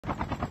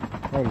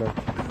Oh look.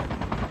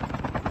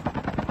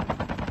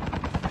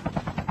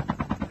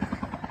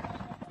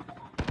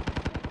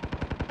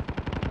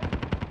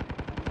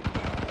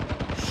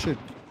 Shit.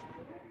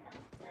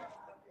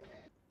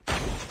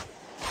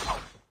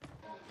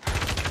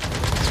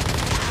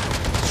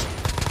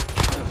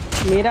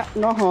 Mira,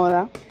 no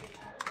joda.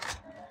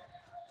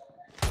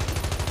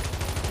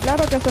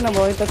 Claro que se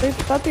enamoró y te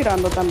está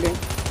tirando también.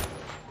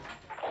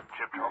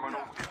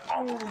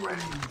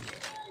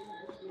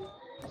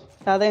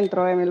 Está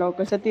adentro, mi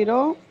loco. Se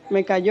tiró,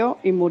 me cayó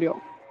y murió.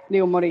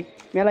 Digo, morí.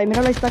 Mírala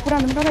ahí, está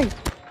curando, mírala ahí.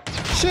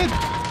 Shit!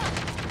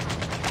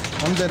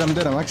 I'm dead,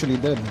 I'm actually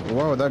dead.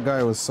 Wow, that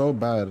guy was so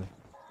bad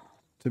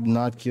to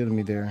not kill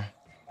me there.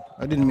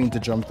 I didn't mean to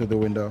jump through the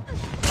window. The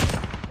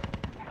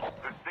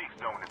safe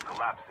zone is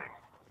collapsing.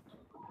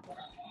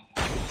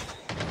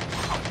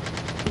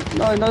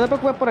 No, no te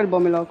preocupes por el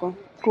bomb, mi loco.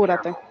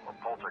 Cúrate. A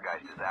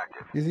poltergeist is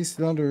active. Is he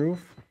still on the roof?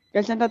 Que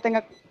él se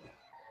entretenga.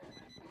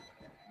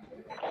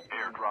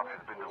 Airdrop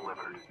has been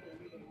delivered.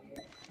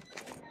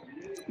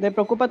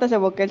 Despreocúpate ese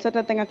bomb, que él se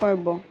entretenga con el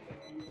bomb.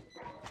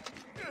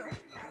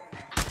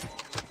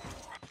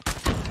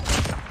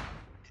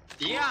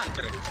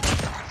 Diantre.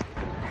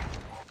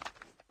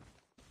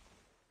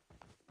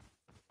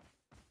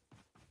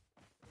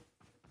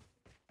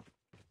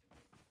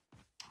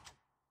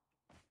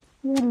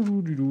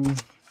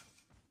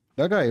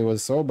 That guy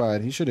was so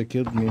bad. He should have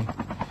killed me.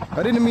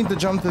 I didn't mean to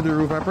jump to the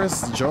roof. I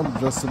pressed jump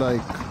just to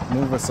like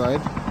move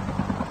aside.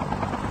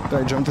 So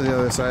I jumped to the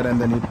other side and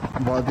then it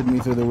vaulted me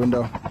through the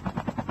window.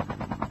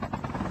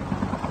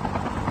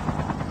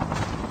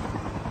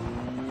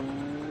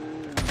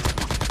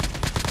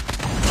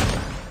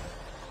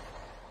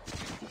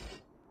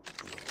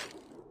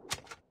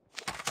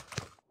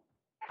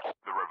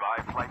 The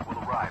revived flight will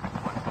arrive in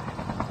 1 minute.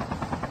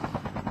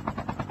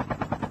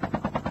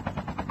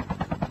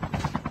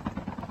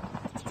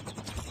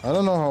 I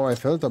don't know how I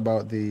felt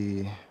about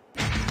the...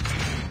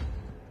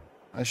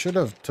 I should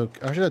have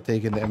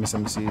taken the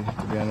MSMC,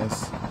 to be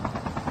honest.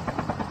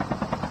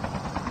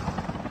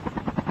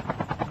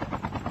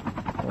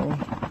 Oh.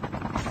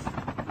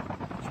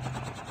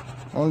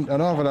 I don't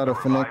have a lot of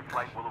Fennec. Revived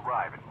flight will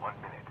arrive in 1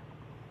 minute.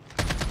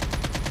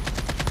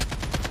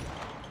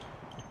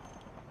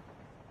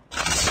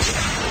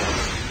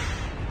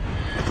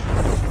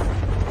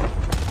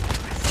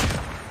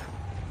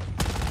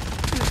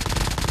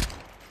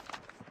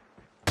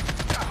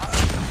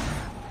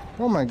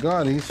 Oh my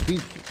god, he's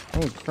feet.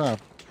 Holy crap.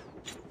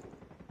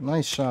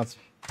 Nice shot.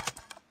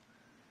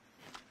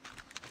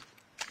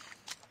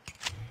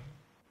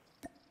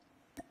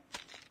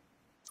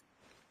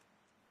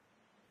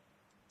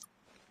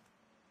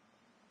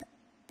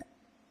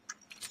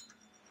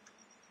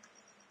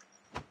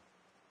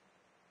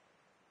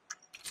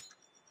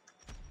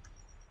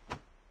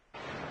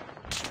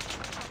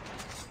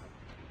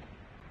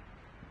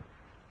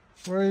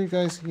 Where are you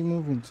guys keep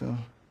moving to?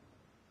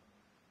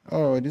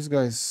 Oh, this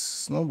guy's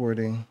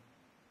snowboarding.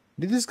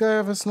 Did this guy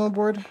have a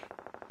snowboard?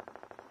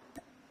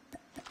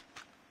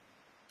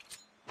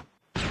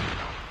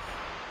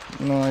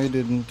 No, he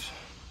didn't.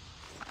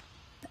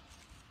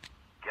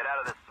 Get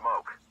out of this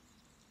smoke.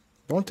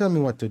 Don't tell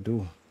me what to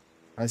do.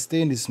 I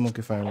stay in this smoke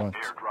if I want.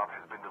 Airdrop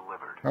has been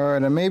delivered.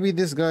 Alright, and maybe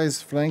this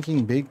guy's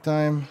flanking big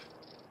time.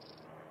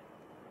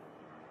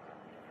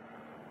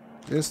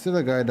 There's still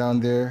a guy down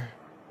there.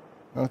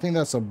 I think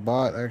that's a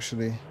bot,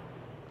 actually.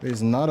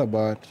 There's not a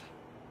bot.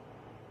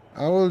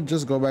 I will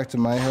just go back to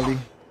my heli.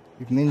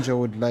 If Ninja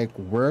would like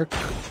work,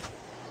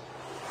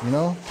 you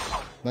know,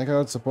 like how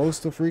it's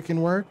supposed to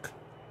freaking work,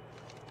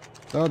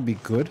 that would be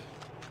good.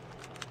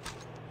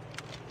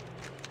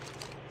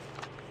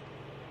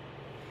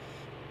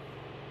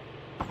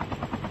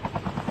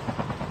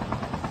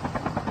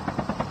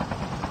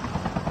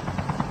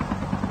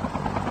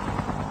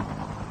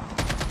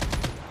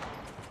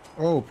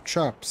 Oh,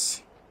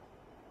 chops.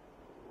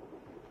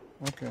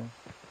 Okay.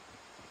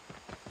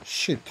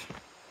 Shit.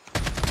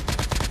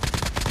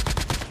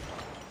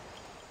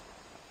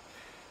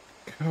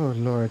 Oh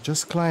Lord,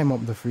 just climb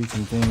up the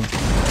freaking thing.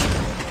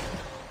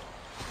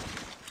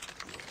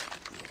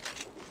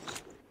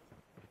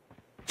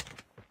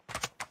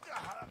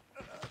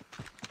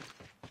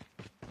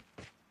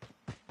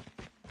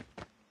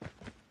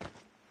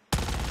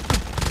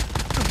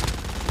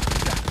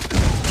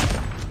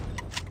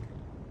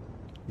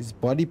 His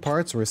body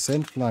parts were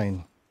sent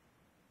flying.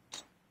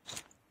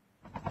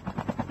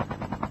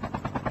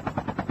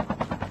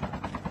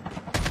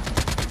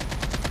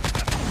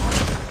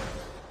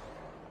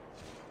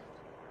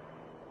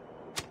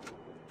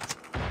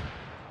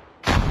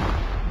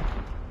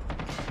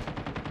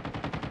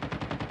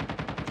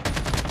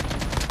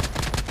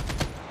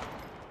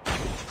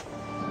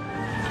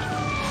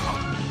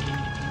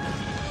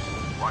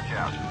 Watch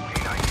out.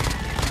 K9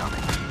 is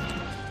coming.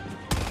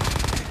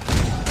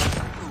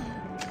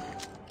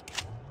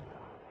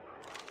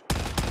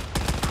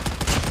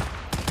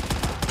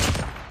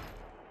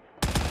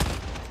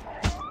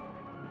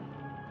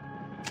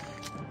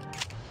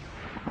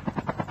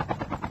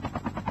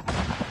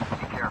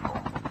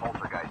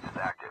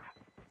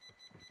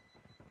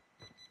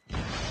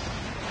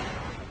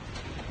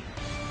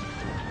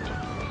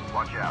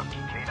 Watch out.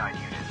 K9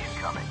 unit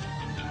incoming.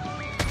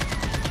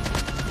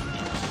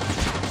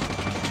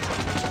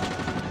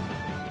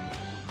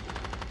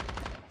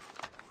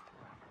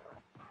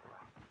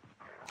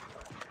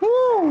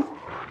 Woo!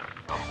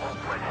 A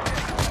full-fledged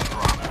tank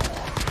drop.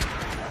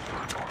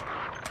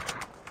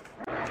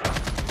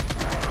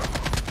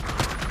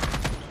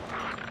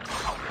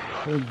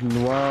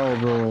 Wow,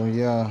 bro,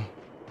 yeah.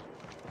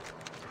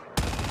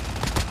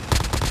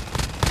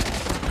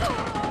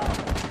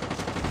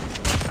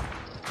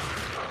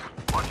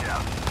 Watch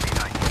out.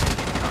 K9 unit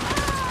incoming.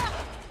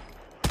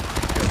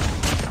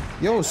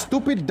 Yo,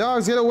 stupid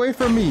dogs, get away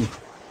from me.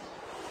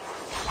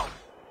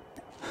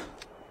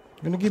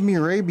 You're gonna give me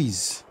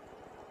rabies.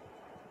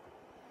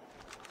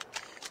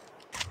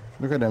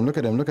 Look at them, look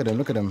at them, look at them,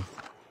 look at them.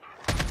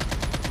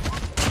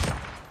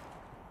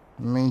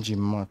 Mangy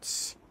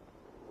mutts.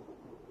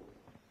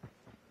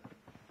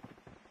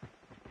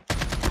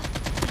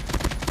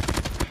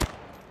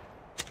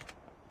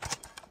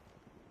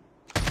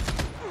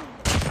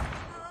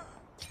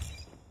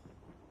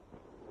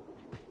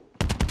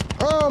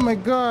 Oh my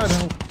god!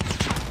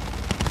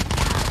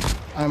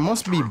 I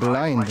must be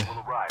blind.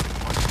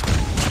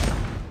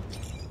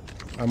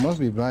 I must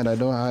be blind. I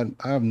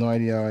have no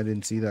idea how I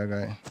didn't see that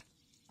guy.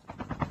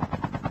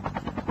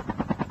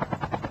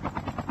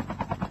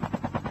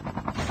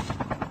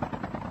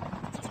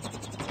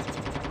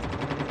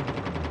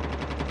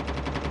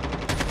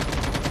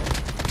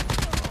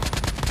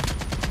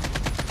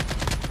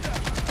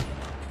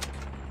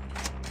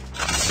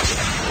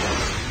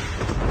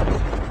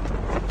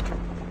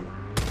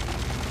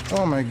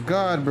 Oh my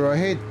god, bro, I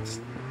hate.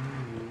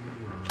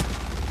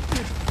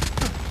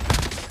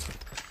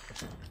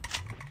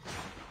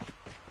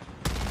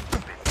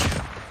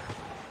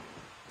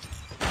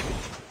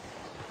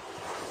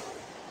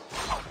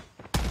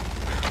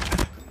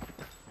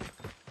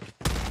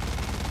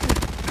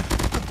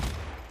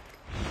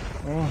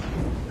 Oh.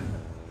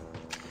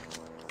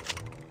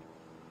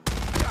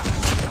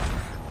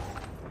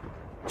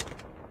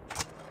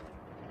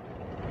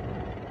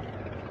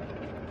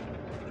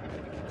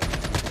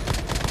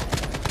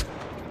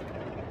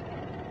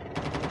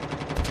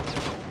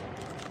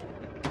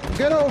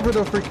 Get over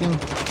the freaking...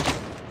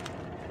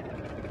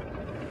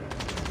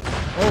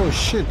 Oh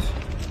shit.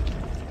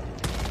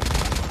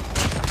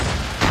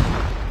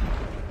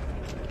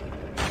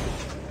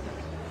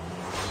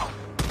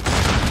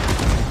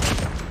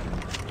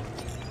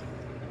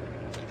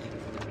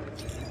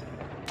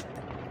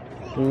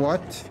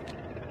 What?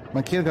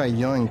 My kid got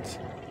yoinked.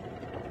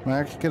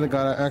 My kid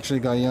actually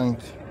got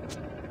yoinked.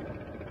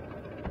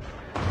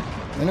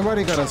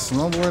 Anybody got a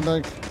snowboard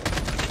like...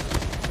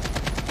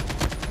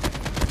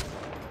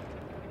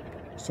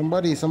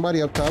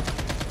 Somebody up top.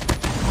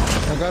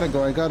 I gotta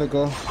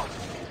go.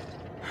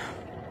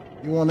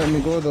 You won't let me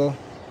go though.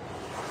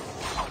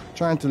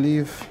 Trying to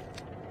leave.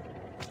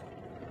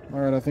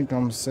 Alright, I think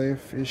I'm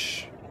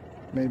safe-ish.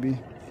 Maybe.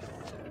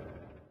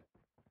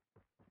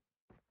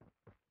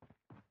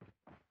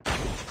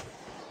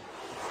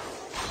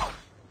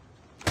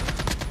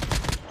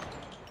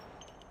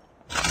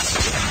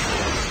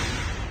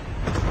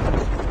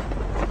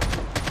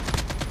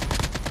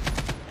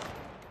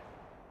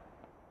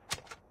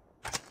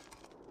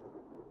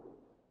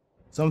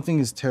 Something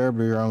is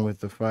terribly wrong with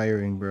the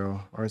firing,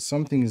 bro. Or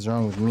something is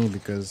wrong with me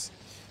because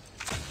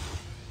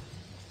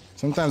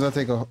sometimes I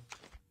take a...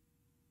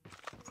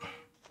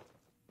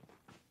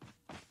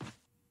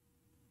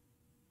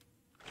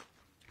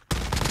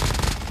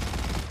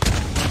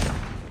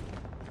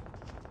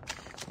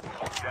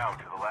 Down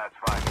to the last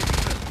 5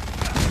 minutes.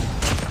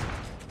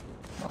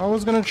 I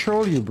was gonna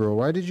troll you, bro.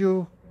 Why did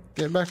you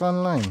get back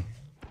online?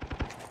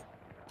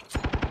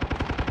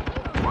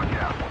 Watch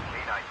out.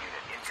 K9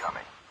 unit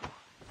incoming.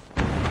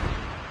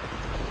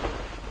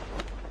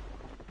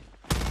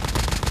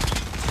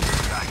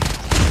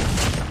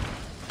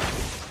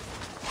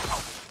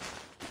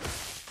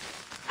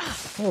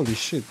 Holy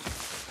shit. The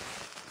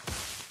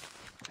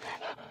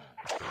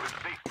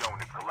safe zone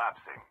is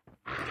collapsing.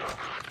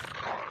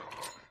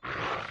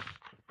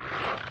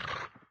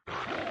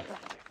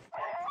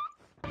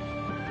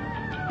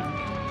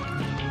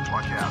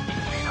 Watch out.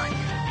 K9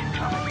 unit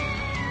incoming.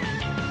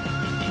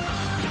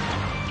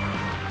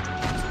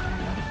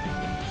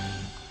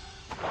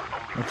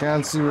 I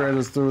can't see where I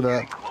just threw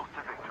that. Close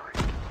to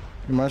victory.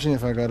 Imagine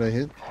if I got a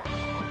hit.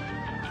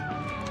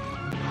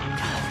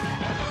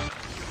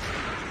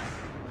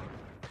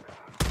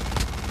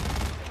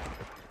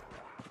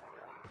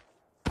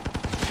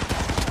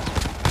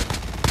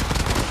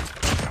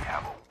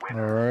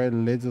 Alright,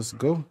 let us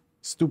go.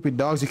 Stupid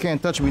dogs, you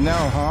can't touch me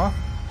now, huh?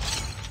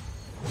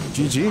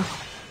 GG.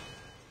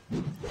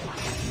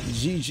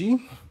 GG.